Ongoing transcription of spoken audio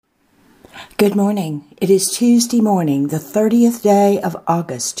Good morning. It is Tuesday morning, the 30th day of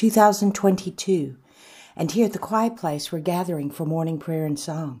August, 2022, and here at the Quiet Place, we're gathering for morning prayer and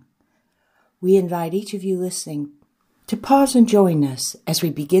song. We invite each of you listening to pause and join us as we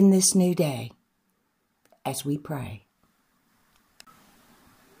begin this new day, as we pray.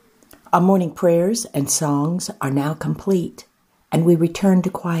 Our morning prayers and songs are now complete, and we return to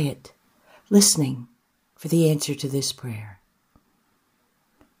quiet, listening for the answer to this prayer.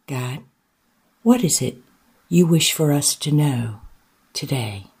 God, what is it you wish for us to know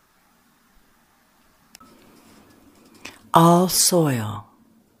today? All soil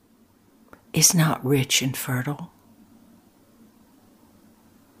is not rich and fertile.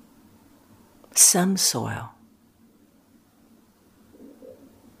 Some soil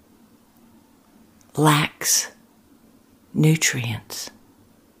lacks nutrients.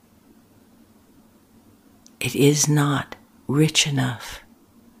 It is not rich enough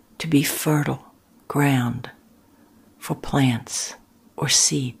to be fertile ground for plants or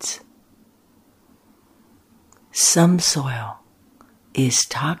seeds. Some soil is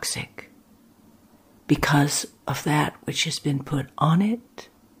toxic because of that which has been put on it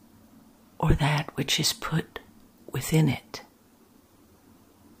or that which is put within it.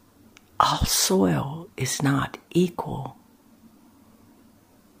 All soil is not equal.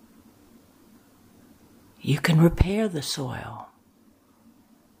 You can repair the soil.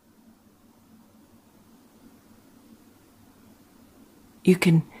 You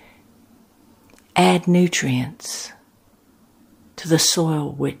can add nutrients to the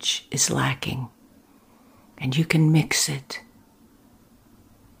soil which is lacking, and you can mix it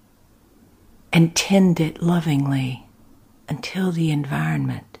and tend it lovingly until the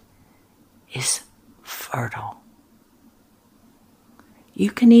environment is fertile.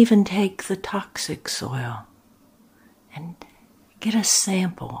 You can even take the toxic soil and get a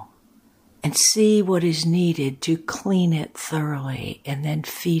sample and see what is needed to clean it thoroughly and then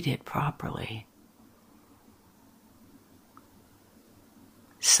feed it properly.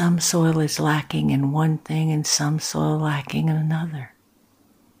 Some soil is lacking in one thing and some soil lacking in another.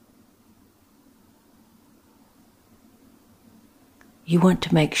 You want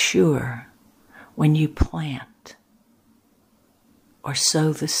to make sure when you plant or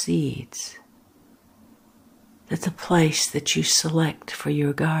sow the seeds that the place that you select for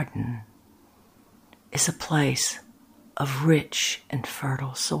your garden is a place of rich and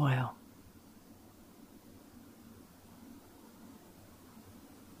fertile soil.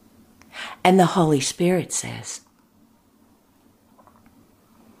 And the Holy Spirit says,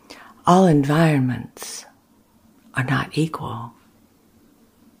 all environments are not equal.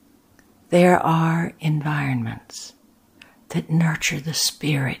 There are environments that nurture the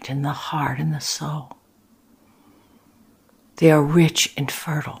spirit and the heart and the soul. They are rich and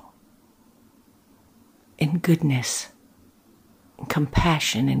fertile in goodness, in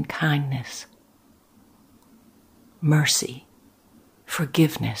compassion and kindness, mercy,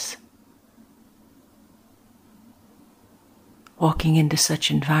 forgiveness. Walking into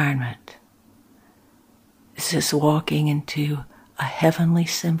such environment is just walking into a heavenly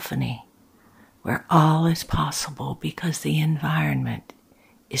symphony where all is possible because the environment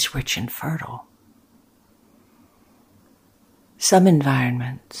is rich and fertile. Some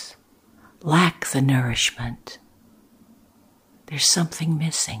environments lack the nourishment. There's something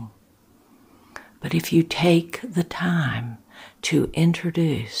missing. But if you take the time to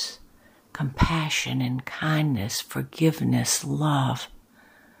introduce compassion and kindness, forgiveness, love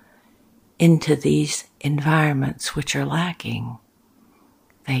into these environments which are lacking,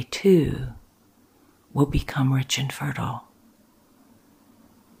 they too will become rich and fertile.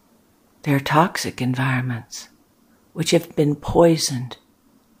 There are toxic environments which have been poisoned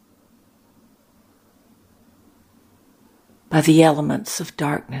by the elements of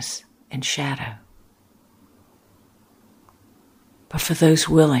darkness and shadow. But for those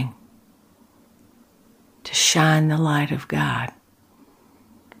willing to shine the light of God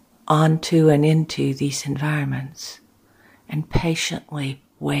onto and into these environments and patiently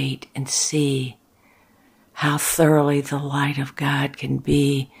wait and see how thoroughly the light of God can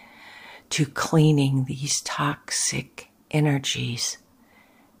be to cleaning these toxic energies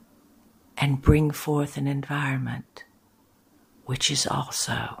and bring forth an environment which is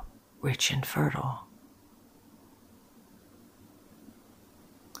also rich and fertile.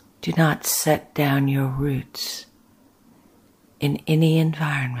 Do not set down your roots in any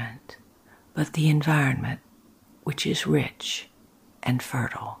environment but the environment which is rich and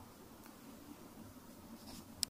fertile.